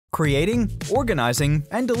Creating, organizing,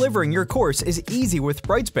 and delivering your course is easy with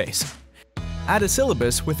Brightspace. Add a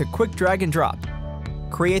syllabus with a quick drag and drop.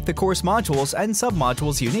 Create the course modules and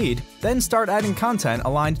submodules you need, then start adding content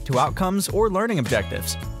aligned to outcomes or learning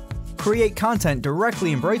objectives. Create content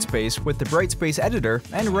directly in Brightspace with the Brightspace editor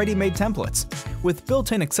and ready-made templates. With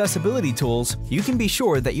built-in accessibility tools, you can be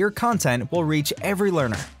sure that your content will reach every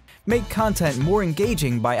learner. Make content more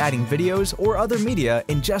engaging by adding videos or other media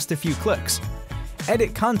in just a few clicks.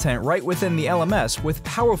 Edit content right within the LMS with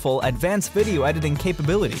powerful advanced video editing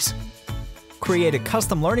capabilities. Create a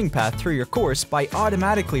custom learning path through your course by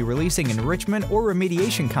automatically releasing enrichment or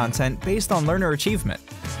remediation content based on learner achievement.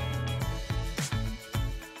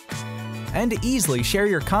 And easily share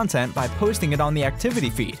your content by posting it on the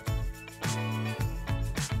activity feed.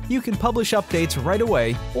 You can publish updates right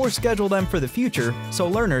away or schedule them for the future so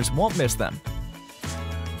learners won't miss them.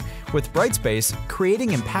 With Brightspace,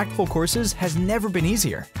 creating impactful courses has never been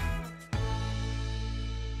easier.